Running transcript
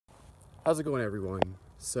How's it going, everyone?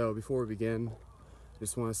 So before we begin, I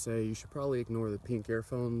just want to say you should probably ignore the pink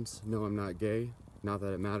earphones. No, I'm not gay. Not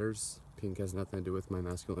that it matters. Pink has nothing to do with my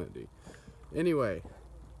masculinity. Anyway,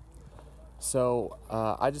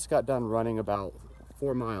 I just got done running about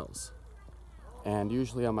 4 miles. And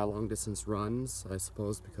usually on my long distance runs, I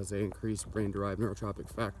suppose because they increase brain-derived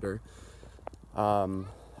neurotropic factor, I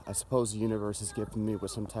suppose the universe has given me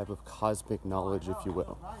with some type of cosmic knowledge, if you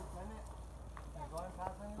will.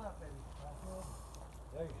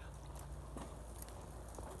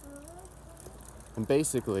 And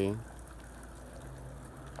basically,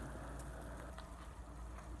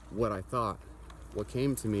 what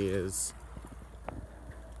came to me is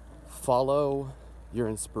follow your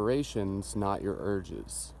inspirations, not your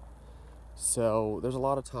urges. So there's a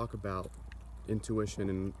lot of talk about intuition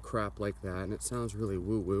and crap like that, and it sounds really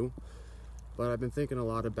woo-woo, but I've been thinking a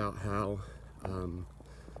lot about how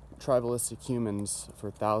tribalistic humans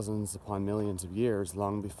for thousands upon millions of years,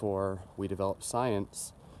 long before we developed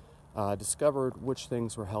science, discovered which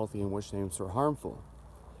things were healthy and which things were harmful.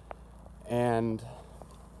 And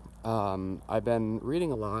I've been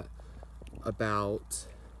reading a lot about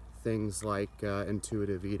things like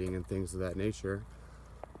intuitive eating and things of that nature,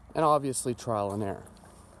 and obviously trial and error.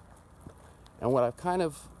 And what I've kind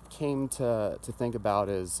of came to think about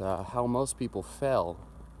is how most people fail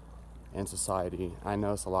in society. I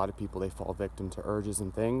notice a lot of people, they fall victim to urges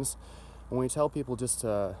and things. And when we tell people just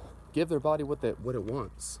to give their body what it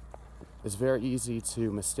wants, it's very easy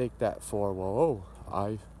to mistake that for,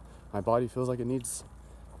 my body feels like it needs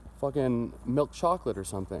fucking milk chocolate or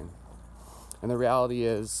something. And the reality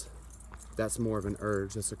is, that's more of an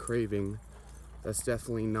urge, that's a craving. That's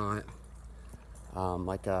definitely not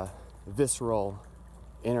like a visceral,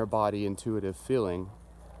 inner body intuitive feeling.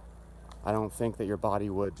 I don't think that your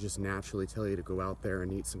body would just naturally tell you to go out there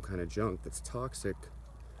and eat some kind of junk that's toxic.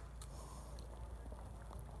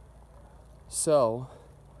 So,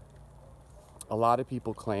 a lot of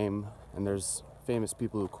people claim, and there's famous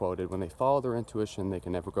people who quoted, when they follow their intuition, they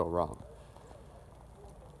can never go wrong.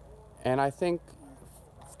 And I think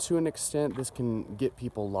to an extent, this can get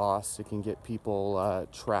people lost. It can get people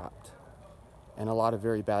trapped in a lot of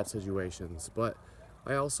very bad situations. But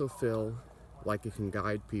I also feel like it can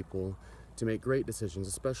guide people to make great decisions,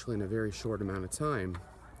 especially in a very short amount of time.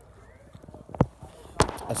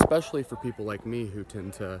 Especially for people like me who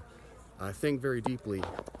tend to think very deeply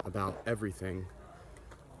about everything.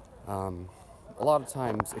 A lot of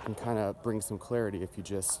times it can kind of bring some clarity if you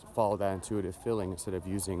just follow that intuitive feeling instead of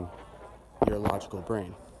using your logical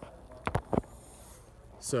brain.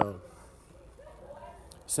 So,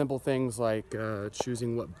 simple things like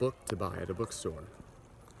choosing what book to buy at a bookstore.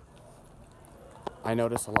 I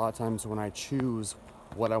notice a lot of times when I choose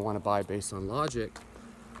what I want to buy based on logic,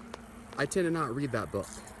 I tend to not read that book.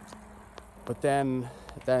 But then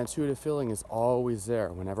that intuitive feeling is always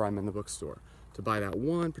there whenever I'm in the bookstore to buy that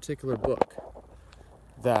one particular book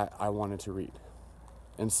that I wanted to read.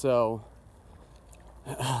 And so,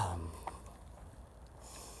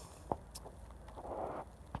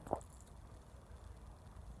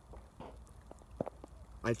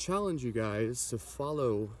 I challenge you guys to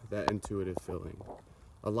follow that intuitive feeling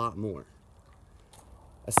a lot more,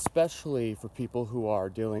 especially for people who are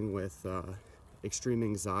dealing with extreme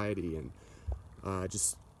anxiety and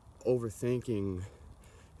just overthinking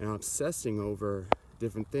and obsessing over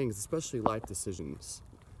different things, especially life decisions.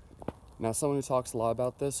 Now, someone who talks a lot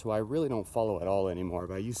about this, who I really don't follow at all anymore,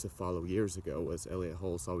 but I used to follow years ago, was Elliot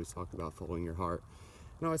Hulse. Always talked about following your heart.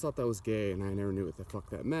 And I always thought that was gay, and I never knew what the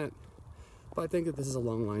fuck that meant. But I think that this is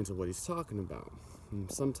along the lines of what he's talking about.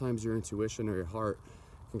 And sometimes your intuition or your heart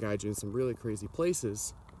can guide you in some really crazy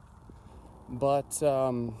places, but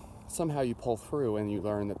somehow you pull through and you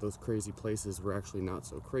learn that those crazy places were actually not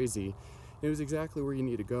so crazy. It was exactly where you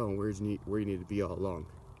need to go and where you need to be all along.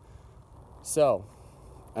 So,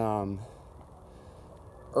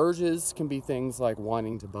 urges can be things like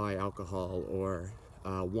wanting to buy alcohol or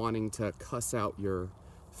wanting to cuss out your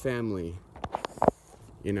family.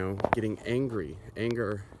 You know, getting angry.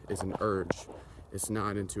 Anger is an urge. It's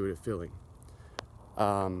not an intuitive feeling.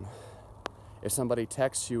 If somebody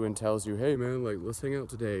texts you and tells you, hey man, like, let's hang out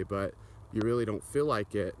today, but you really don't feel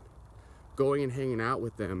like it, going and hanging out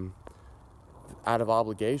with them out of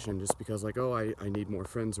obligation just because, like, oh, I need more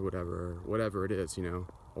friends or whatever it is, you know,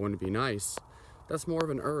 I want to be nice, that's more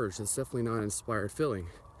of an urge. That's definitely not an inspired feeling.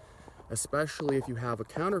 Especially if you have a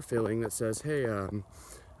counter feeling that says, hey,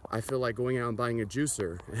 I feel like going out and buying a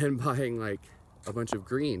juicer and buying like a bunch of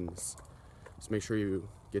greens. Just make sure you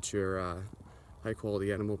get your high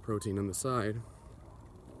quality animal protein on the side.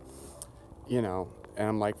 You know, And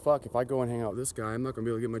I'm like, fuck, if I go and hang out with this guy, I'm not gonna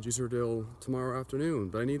be able to get my juicer till tomorrow afternoon.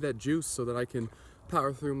 But I need that juice so that I can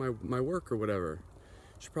power through my work or whatever.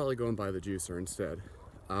 Should probably go and buy the juicer instead.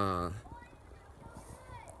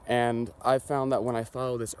 And I found that when I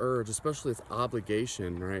follow this urge, especially this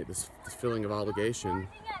obligation, right, this feeling of obligation,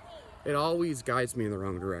 it always guides me in the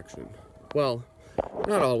wrong direction. Well,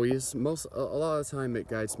 not always. A lot of the time it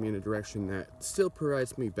guides me in a direction that still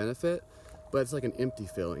provides me benefit, but it's like an empty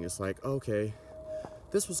feeling. It's like, okay,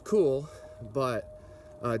 this was cool, but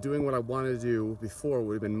doing what I wanted to do before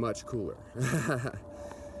would have been much cooler.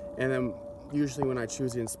 And then usually when I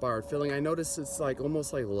choose the inspired feeling, I notice it's like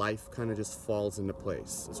almost like life kind of just falls into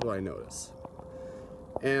place. That's what I notice.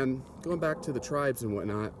 And going back to the tribes and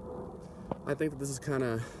whatnot, I think that this is kind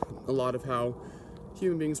of a lot of how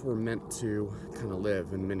human beings were meant to kind of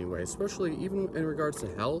live in many ways, especially even in regards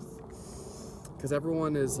to health, because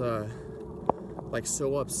everyone is like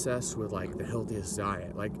so obsessed with like the healthiest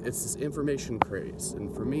diet. Like it's this information craze,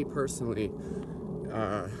 and for me personally,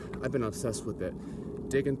 I've been obsessed with it,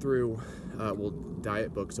 digging through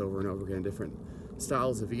diet books over and over again, different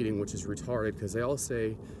styles of eating, which is retarded because they all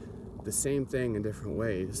say the same thing in different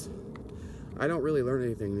ways. I don't really learn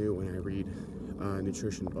anything new when I read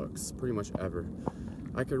nutrition books, pretty much ever.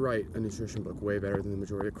 I could write a nutrition book way better than the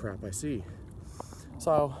majority of crap I see.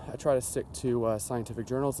 So I try to stick to scientific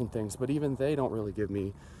journals and things, but even they don't really give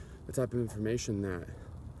me the type of information that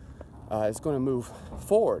is going to move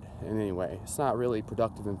forward in any way. It's not really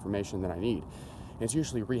productive information that I need. It's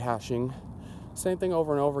usually rehashing same thing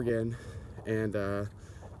over and over again, and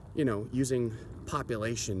you know, using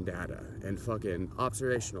population data and fucking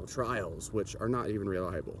observational trials, which are not even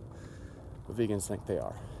reliable. But vegans think they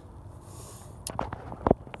are.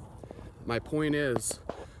 My point is,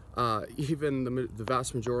 even the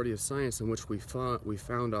vast majority of science in which we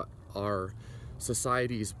found our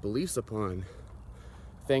society's beliefs upon,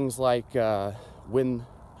 things like when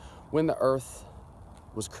the Earth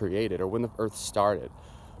was created, or when the Earth started,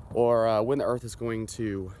 or when the Earth is going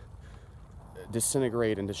to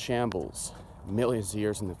disintegrate into shambles millions of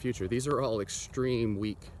years in the future. These are all extremely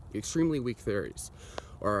weak theories,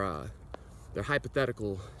 or they're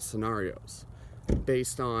hypothetical scenarios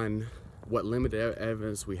based on what limited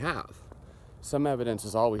evidence we have. Some evidence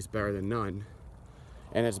is always better than none,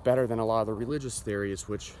 and it's better than a lot of the religious theories,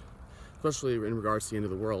 which, especially in regards to the end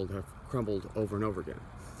of the world, have crumbled over and over again.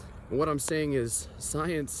 And what I'm saying is,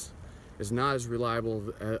 science is not as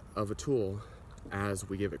reliable of a tool as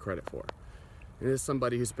we give it credit for. And as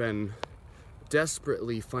somebody who's been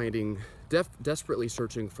desperately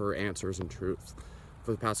searching for answers and truth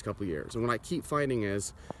for the past couple of years, and what I keep finding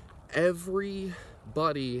is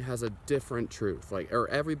everybody has a different truth, or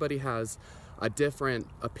everybody has a different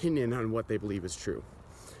opinion on what they believe is true.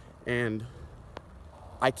 And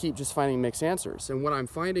I keep just finding mixed answers. And what I'm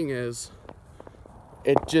finding is,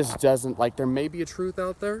 it just doesn't, like, there may be a truth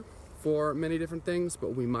out there for many different things,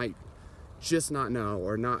 but we might just not know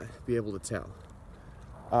or not be able to tell.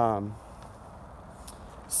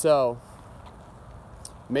 So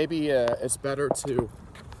maybe it's better to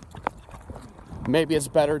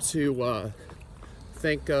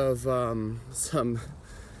think of some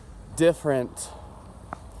different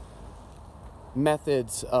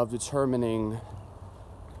methods of determining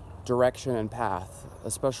direction and path,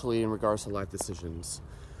 especially in regards to life decisions.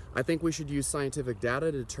 I think we should use scientific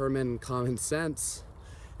data to determine common sense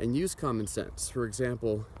and use common sense. For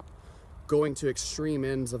example, going to extreme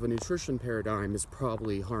ends of a nutrition paradigm is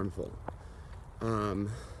probably harmful.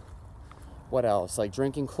 What else? Like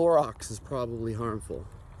drinking Clorox is probably harmful.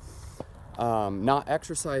 Not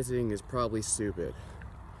exercising is probably stupid.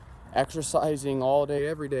 Exercising all day,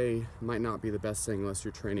 every day might not be the best thing unless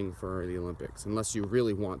you're training for the Olympics, unless you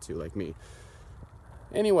really want to, like me.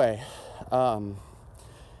 Anyway, and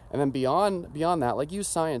then beyond that, like, use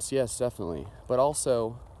science, yes, definitely, but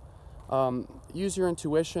also use your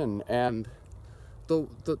intuition. And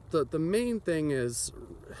the main thing is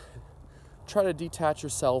try to detach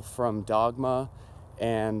yourself from dogma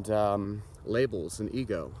and labels and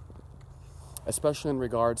ego, especially in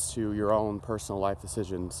regards to your own personal life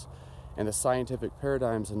decisions and the scientific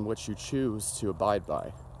paradigms in which you choose to abide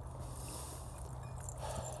by.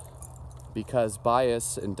 Because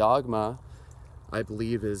bias and dogma, I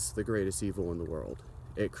believe, is the greatest evil in the world.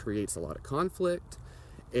 It creates a lot of conflict.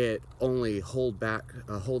 It only holds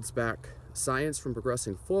back science from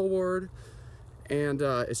progressing forward, and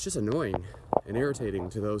it's just annoying and irritating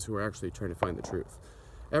to those who are actually trying to find the truth.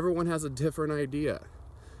 Everyone has a different idea.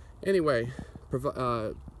 Anyway,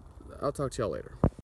 I'll talk to y'all later.